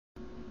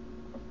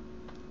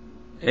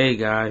Hey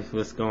guys,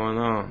 what's going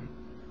on?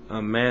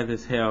 I'm mad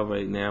as hell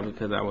right now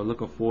because I was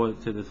looking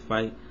forward to this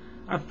fight.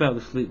 I fell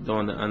asleep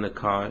during the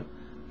undercard.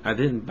 I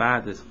didn't buy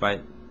this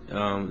fight.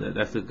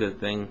 That's a good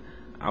thing.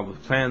 I was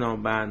planning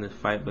on buying this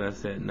fight, but I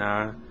said,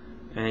 nah,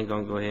 I ain't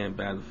gonna go ahead and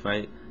buy the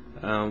fight.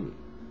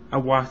 I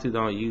watched it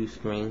on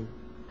Uscreen.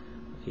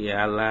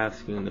 Yeah, I live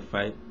streamed the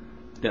fight.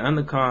 The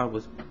undercard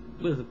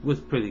was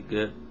pretty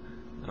good.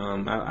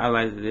 I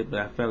liked it, but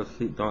I fell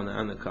asleep during the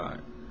undercard.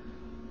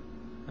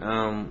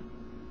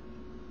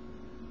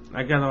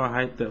 I got all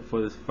hyped up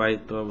for this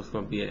fight. Thought it was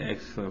going to be an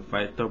excellent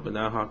fight. Thought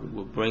Bernard Hopkins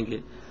would bring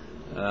it.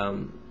 A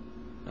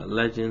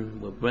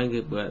legend would bring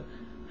it, but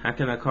how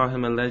can I call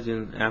him a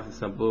legend after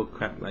some bull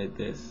crap like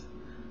this?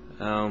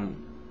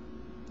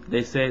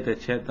 They said that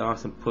Chad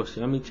Dawson pushed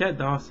him. I mean, Chad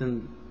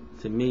Dawson,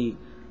 to me,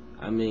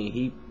 I mean,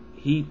 he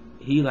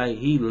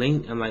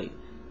leaned and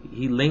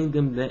he leaned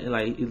him down,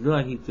 like it looked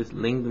like he just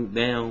leaned him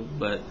down,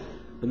 but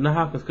Bernard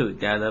Hopkins could have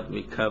got up and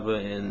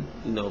recovered, and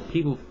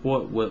people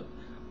fought with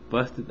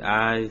busted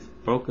eyes,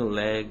 broken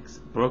legs,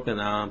 broken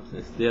arms,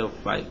 and still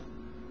fight.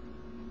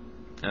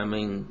 I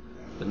mean,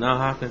 Bernard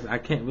Hopkins, I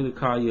can't really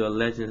call you a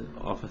legend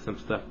off of some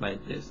stuff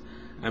like this.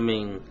 I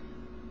mean,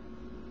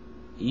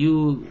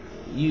 Bernard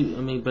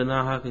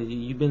Hopkins,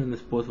 you've been in the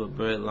sports for a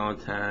very long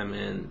time,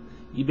 and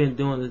you've been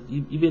doing this.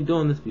 You've been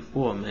doing this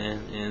before,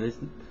 man.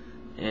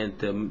 And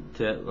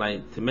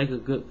to make a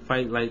good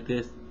fight like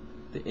this,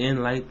 to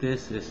end like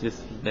this, is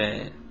just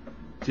bad.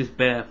 Just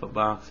bad for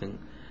boxing.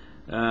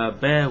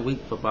 Bad week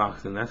for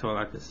boxing. That's all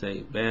I can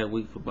say. Bad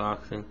week for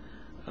boxing.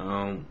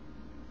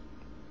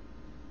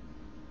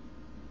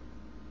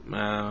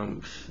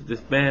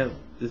 Just bad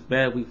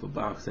week for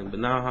boxing. But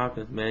now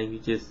Hopkins, man, you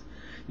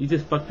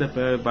just fucked up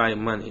everybody's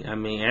money. I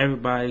mean,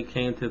 everybody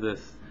came to the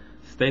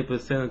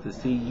Staples Center to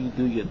see you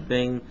do your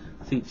thing,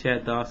 see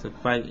Chad Dawson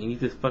fight, and you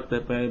just fucked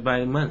up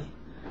everybody's money.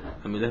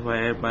 I mean, that's why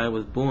everybody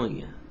was booing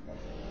you.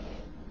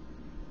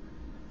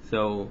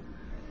 So,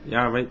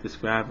 y'all rate,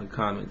 subscribe, and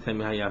comment. Tell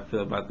me how y'all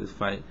feel about this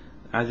fight.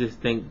 I just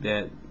think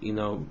that,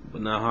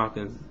 Bernard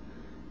Hopkins,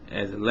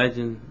 as a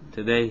legend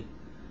today,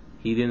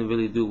 he didn't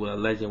really do what a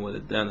legend would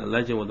have done. A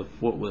legend would have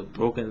fought with a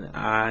broken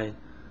eye,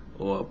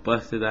 or a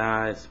busted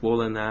eye,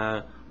 swollen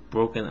eye,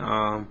 broken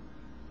arm.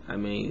 I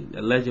mean,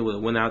 a legend would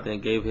have went out there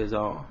and gave his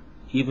all.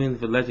 Even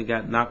if a legend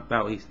got knocked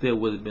out, he still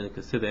would have been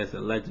considered as a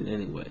legend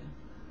anyway.